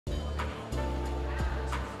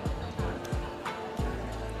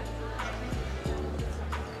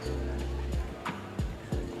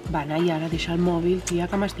Va anar i ara deixa el mòbil, tia,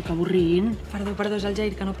 que m'estic avorrint. Perdó, és el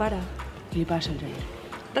Jair, que no para. Què li passa al Jair?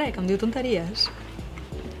 Res, que em diu tonteries.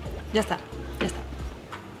 Ja està.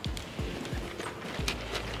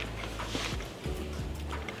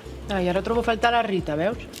 I ara trobo a faltar la Rita,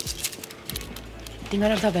 veus? Tinc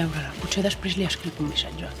ganes de veure-la. Potser després li escric un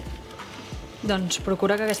missatge. Doncs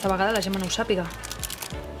procura que aquesta vegada la Gemma no ho sàpiga.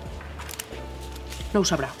 No ho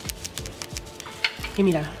sabrà. I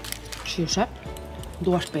mira, si ho sap,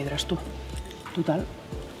 2 pedres, tu. Total.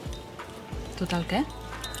 Total què?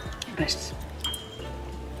 Res.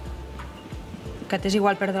 Que t'és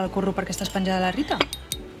igual perdre el curro perquè estàs penjada a la Rita?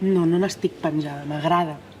 No n'estic penjada.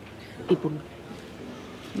 M'agrada. I punt.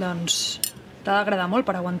 Doncs t'ha d'agradar molt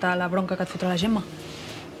per aguantar la bronca que et fotrà la Gemma.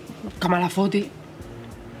 Que me la foti.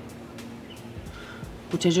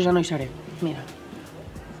 Potser jo ja no hi seré. Mira.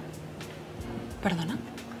 Perdona?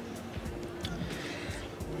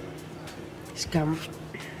 És que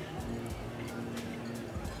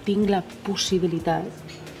tinc la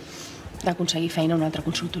possibilitat d'aconseguir feina a una altra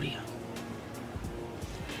consultoria.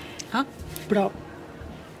 Ah? Però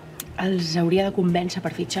els hauria de convèncer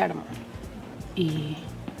per fitxar-me. I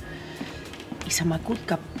se m'acut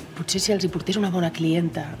que potser si els hi portés una bona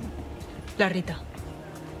clienta... La Rita.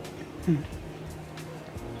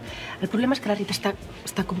 El problema és que la Rita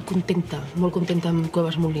està com contenta, molt contenta amb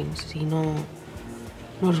Cuevas Molins, i no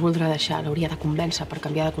els voldrà deixar, l'hauria de convèncer per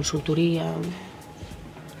canviar de consultoria.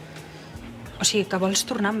 O sigui, que vols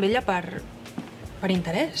tornar amb ella per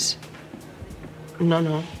interès? No.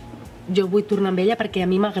 Jo vull tornar amb ella perquè a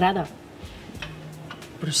mi m'agrada.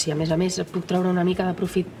 Però si a més puc treure una mica de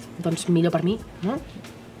profit, doncs millor per mi, no?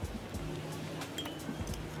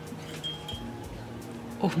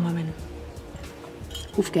 Uf, Mamen.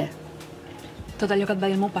 Uf, què? Tot allò que et va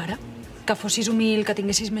dir el meu pare. Que fossis humil, que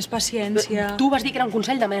tinguessis més paciència... Tu vas dir que era un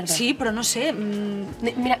consell de merda. Sí, però no sé...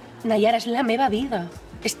 Mira, Nayara, és la meva vida.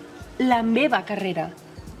 És la meva carrera.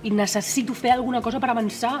 I necessito fer alguna cosa per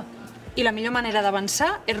avançar. I la millor manera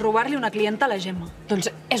d'avançar és robar-li una clienta a la Gemma.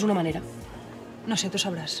 Doncs és una manera. No sé, tu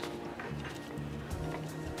sabràs.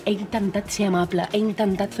 He intentat ser amable, he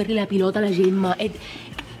intentat fer-li la pilota a la Gemma,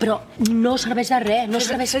 però no serveix de res, no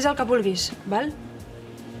serveix... Fes el que vulguis, val?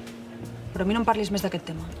 Però a mi no em parlis més d'aquest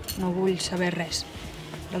tema. No vull saber res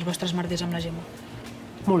dels vostres merders amb la Gemma.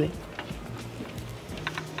 Molt bé.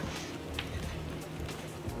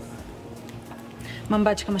 Me'n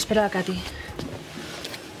vaig, que m'espera la Cati.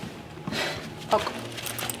 Poc.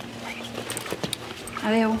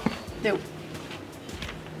 Adéu. Adéu.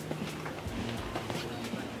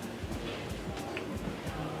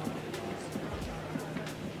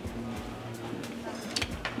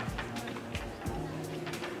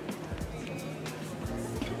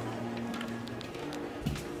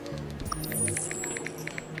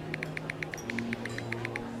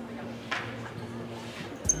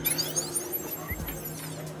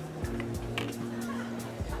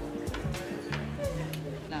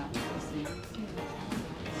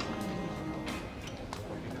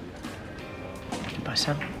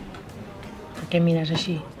 Passa? Per què mires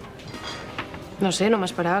així? No sé, no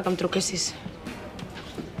m'esperava que em truquessis.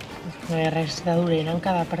 No hi ha res de dolent en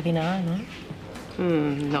quedar per dinar, no?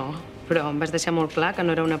 No, però em vas deixar molt clar que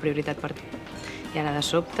no era una prioritat per tu. I ara de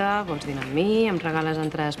sobte vols dinar amb mi, em regales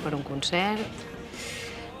entrades per un concert...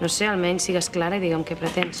 No sé, almenys sigues clara i digue'm què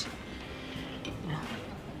pretens.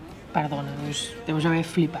 Perdona, deus haver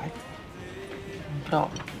flipat. Però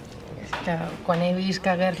és que quan he vist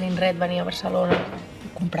que Gerlin Red venia a Barcelona he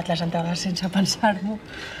comprat les entrades sense pensar-m'ho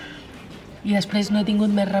i després no he tingut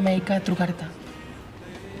més remei que trucar-te.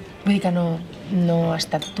 Vull dir que no ha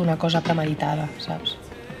estat una cosa premeditada, saps?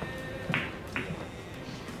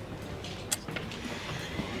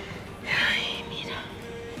 Ai, mira...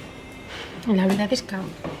 La veritat és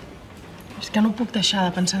que no puc deixar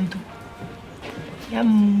de pensar en tu. Ja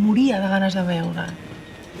em moria de ganes de veure.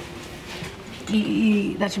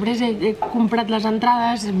 I després he comprat les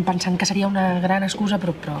entrades pensant que seria una gran excusa,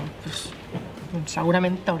 però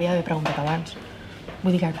segurament t'hauria d'haver preguntat abans.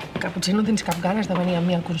 Vull dir que potser no tens cap ganes de venir amb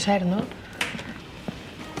mi al concert, no?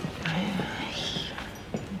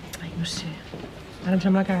 Ai, no sé. Ara em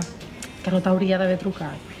sembla que no t'hauria d'haver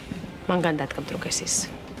trucat. M'ha encantat que em truquessis.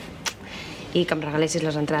 I que em regalessis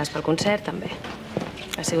les entrades pel concert, també.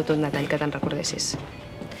 Ha sigut un detall que te'n recordessis.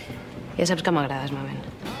 Ja saps que m'agrades, Mamen.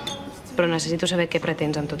 Però necessito saber què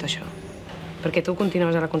pretens amb tot això. Perquè tu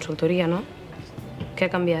continues a la consultoria, no? Què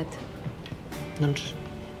ha canviat? Doncs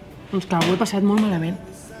que ho he passat molt malament.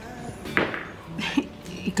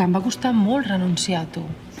 I que em va costar molt renunciar a tu.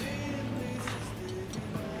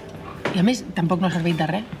 I a més, tampoc no ha servit de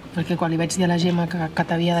res, perquè quan li vaig dir a la Gemma que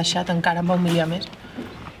t'havia deixat encara em va humiliar més.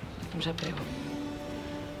 em sap greu.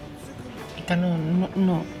 I que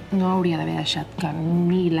no hauria d'haver deixat que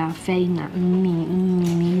ni la feina ni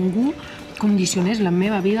ningú condicionés la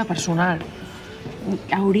meva vida personal.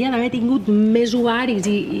 Hauria d'haver tingut més ovaris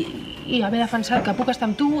i haver defensat que puc estar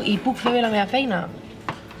amb tu i puc fer bé la meva feina.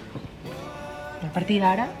 A partir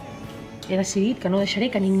d'ara, he decidit que no deixaré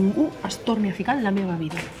que ningú es torni a ficar en la meva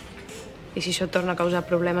vida. I si això et torna a causar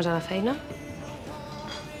problemes a la feina?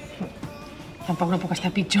 Tampoc no puc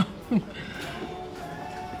estar pitjor.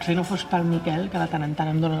 Si no fos pel Miquel, que de tant en tant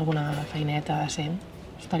em dona alguna feineta decent,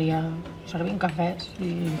 estaria servint cafès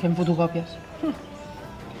i fent fotocòpies.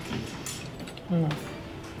 No.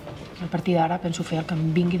 A partir d'ara penso fer el que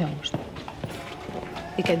em vingui de gust.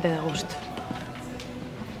 I què et ve de gust?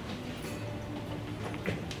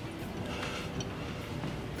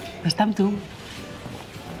 Estar amb tu.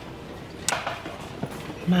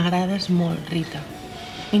 M'agrades molt, Rita.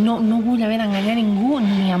 I no vull haver d'enganyar ningú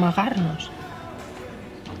ni amagar-nos.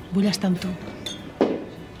 Vull estar amb tu.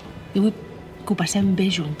 I vull que ho passem bé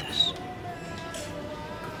juntes.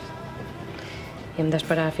 I hem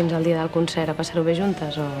d'esperar fins al dia del concert a passar-ho bé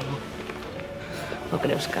juntes o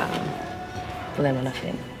creus que podem anar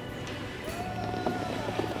fent?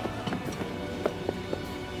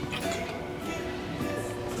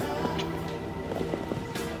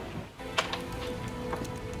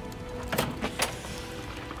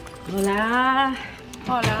 Hola.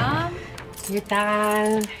 Hola. Què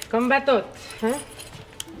tal? Com va tot?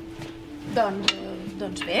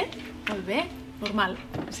 Doncs bé, molt bé, normal.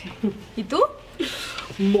 Sí. I tu?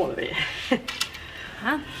 Molt bé.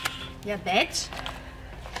 Ah, ja et veig.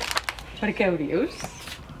 Per què ho dius?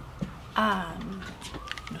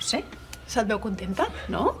 No sé, se't veu contenta,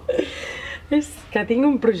 no? És que tinc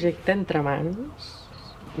un projecte entre mans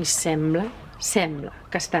i sembla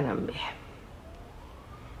que està anant bé.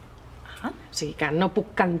 O sigui que no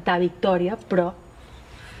puc cantar victòria, però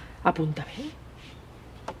apunta bé.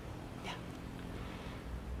 Ja.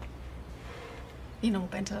 I no m'ho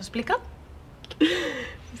penses explicar?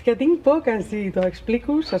 És que tinc por que si t'ho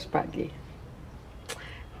explico s'espatlli.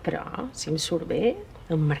 Però si em surt bé,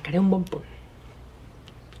 em marcaré un bon punt.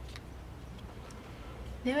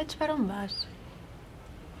 Ja veig per on vas.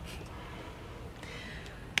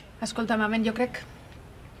 Escolta, Mamen, jo crec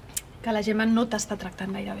que la Gemma no t'està tractant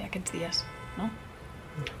gaire bé aquests dies, no?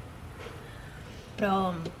 Però,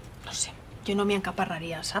 no sé, jo no m'hi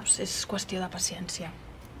encaparraria, saps? És qüestió de paciència.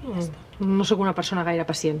 No sóc una persona gaire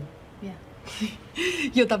pacient. Ja.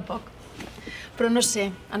 Jo tampoc. Però no sé,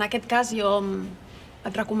 en aquest cas jo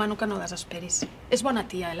et recomano que no desesperis. És bona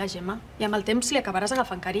tia, la Gemma? I amb el temps li acabaràs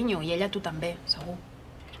agafant carinyo, i ella a tu també, segur.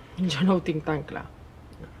 Jo no ho tinc tan clar.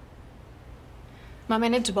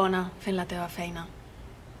 Mamen, ets bona fent la teva feina.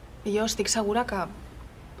 I jo estic segura que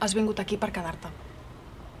has vingut aquí per quedar-te.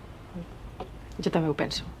 Jo també ho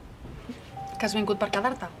penso. Que has vingut per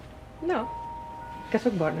quedar-te? No, que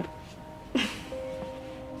sóc bona.